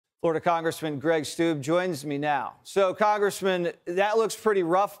Florida Congressman Greg Steube joins me now. So, Congressman, that looks pretty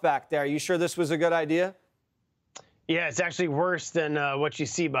rough back there. Are you sure this was a good idea? Yeah, it's actually worse than what you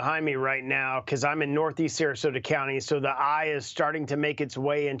see behind me right now, because I'm in northeast Sarasota County, so the eye is starting to make its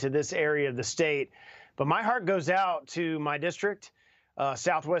way into this area of the state. But my heart goes out to my district,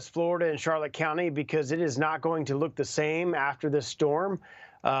 Southwest Florida and Charlotte County, because it is not going to look the same after this storm.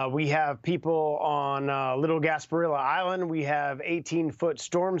 We have people on Little Gasparilla Island. We have 18-foot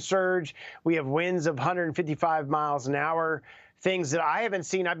storm surge. We have winds of 155 miles an hour. Things that I haven't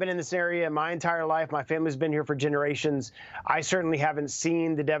seen. I've been in this area my entire life. My family's been here for generations. I certainly haven't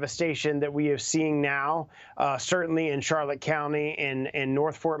seen the devastation that we are seeing now, certainly in Charlotte County and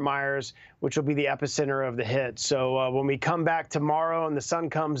North Fort Myers, which will be the epicenter of the hit. So when we come back tomorrow and the sun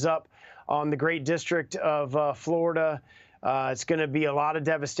comes up on the great district of Florida, it's going to be a lot of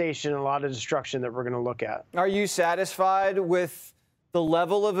devastation, a lot of destruction that we're going to look at. Are you satisfied with the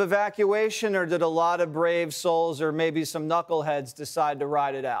level of evacuation, or did a lot of brave souls or maybe some knuckleheads decide to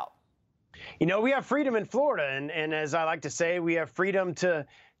ride it out? You know, we have freedom in Florida, and as I like to say, we have freedom to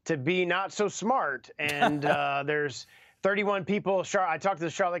be not so smart. And there's 31 people. I talked to the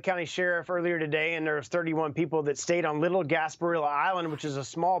Charlotte County Sheriff earlier today, and there's 31 people that stayed on Little Gasparilla Island, which is a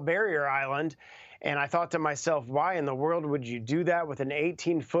small barrier island. And I thought to myself, why in the world would you do that with an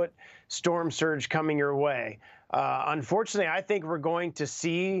 18-foot storm surge coming your way? Unfortunately, I think we're going to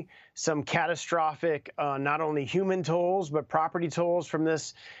see some catastrophic, not only human tolls, but property tolls from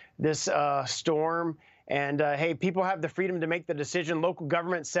this storm. And hey, people have the freedom to make the decision. Local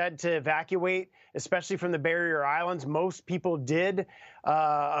government said to evacuate, especially from the barrier islands. Most people did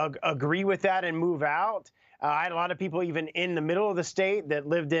agree with that and move out. I had a lot of people even in the middle of the state that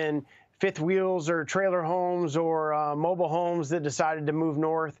lived in fifth wheels or trailer homes or mobile homes that decided to move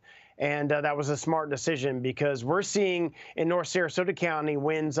north. And that was a smart decision, because we're seeing in North Sarasota County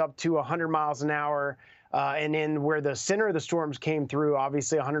winds up to 100 miles an hour. And in where the center of the storms came through,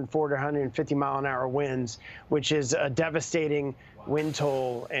 obviously 140 to 150 mile an hour winds, which is a devastating wind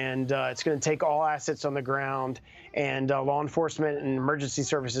toll. And it's going to take all assets on the ground. And law enforcement and emergency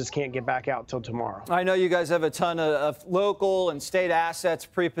services can't get back out till tomorrow. I know you guys have a ton of local and state assets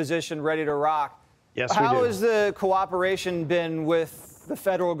pre-positioned, ready to rock. Yes, we do. How has the cooperation been with the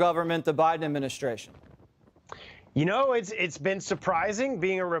federal government, the Biden administration? You know, it's been surprising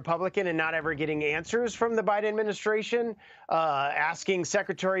being a Republican and not ever getting answers from the Biden administration, asking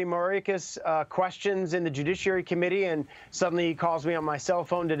Secretary Mayorkas questions in the Judiciary Committee, and suddenly he calls me on my cell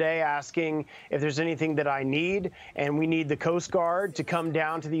phone today asking if there's anything that I need, and we need the Coast Guard to come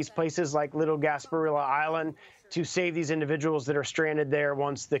down to these places like Little Gasparilla Island to save these individuals that are stranded there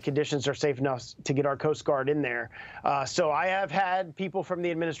once the conditions are safe enough to get our Coast Guard in there. So I have had people from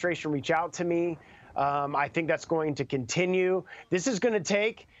the administration reach out to me. I think that's going to continue. This is going to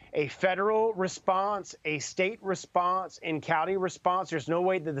take a federal response, a state response, and county response. There's no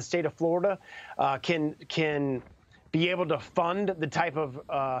way that the state of Florida can be able to fund the type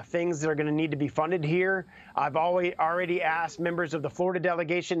of things that are going to need to be funded here. I've already asked members of the Florida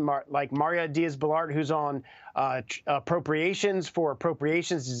delegation, like Maria Diaz-Balart, who's on appropriations for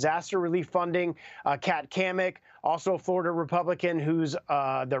appropriations disaster relief funding, Kat Kamick, also a Florida Republican who's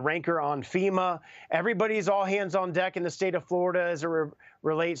the ranker on FEMA. Everybody's all hands on deck in the state of Florida as it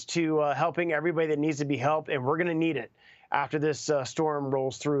relates to helping everybody that needs to be helped, and we're going to need it after this storm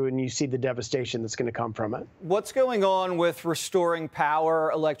rolls through and you see the devastation that's going to come from it. What's going on with restoring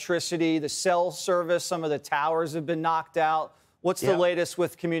power, electricity, the cell service? Some of the towers have been knocked out. What's the latest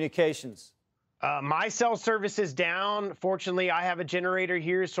with communications? My cell service is down. Fortunately, I have a generator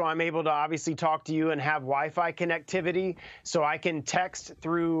here, so I'm able to obviously talk to you and have Wi-Fi connectivity, so I can text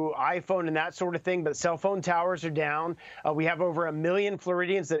through iPhone and that sort of thing, but cell phone towers are down. We have over 1 million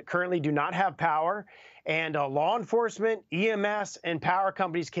Floridians that currently do not have power, and law enforcement, EMS, and power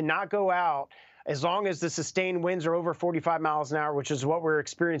companies cannot go out as long as the sustained winds are over 45 miles an hour, which is what we're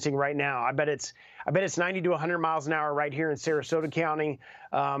experiencing right now. I bet it's 90 to 100 miles an hour right here in Sarasota County.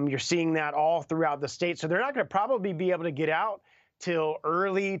 You're seeing that all throughout the state. So they're not going to probably be able to get out till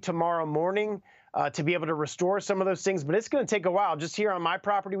early tomorrow morning to be able to restore some of those things. But it's going to take a while. Just here on my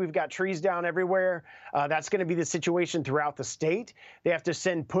property, we've got trees down everywhere. That's going to be the situation throughout the state. They have to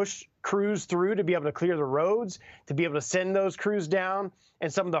send push crews through to be able to clear the roads, to be able to send those crews down.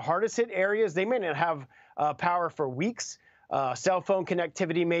 And some of the hardest hit areas, they may not have power for weeks. Cell phone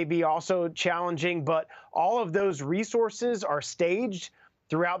connectivity may be also challenging, but all of those resources are staged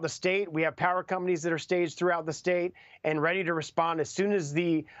throughout the state. We have power companies that are staged throughout the state and ready to respond as soon as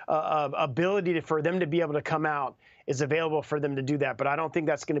the ability for them to be able to come out is available for them to do that. But I don't think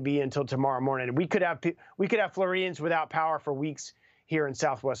that's going to be until tomorrow morning. We could have Floridians without power for weeks here in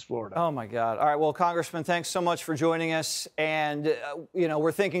Southwest Florida. Oh, my God. All right. Well, Congressman, thanks so much for joining us. And, you know,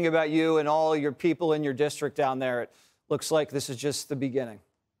 we're thinking about you and all your people in your district down there. It looks like this is just the beginning.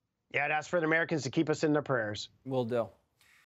 Yeah, I'd ask for the Americans to keep us in their prayers. Will do.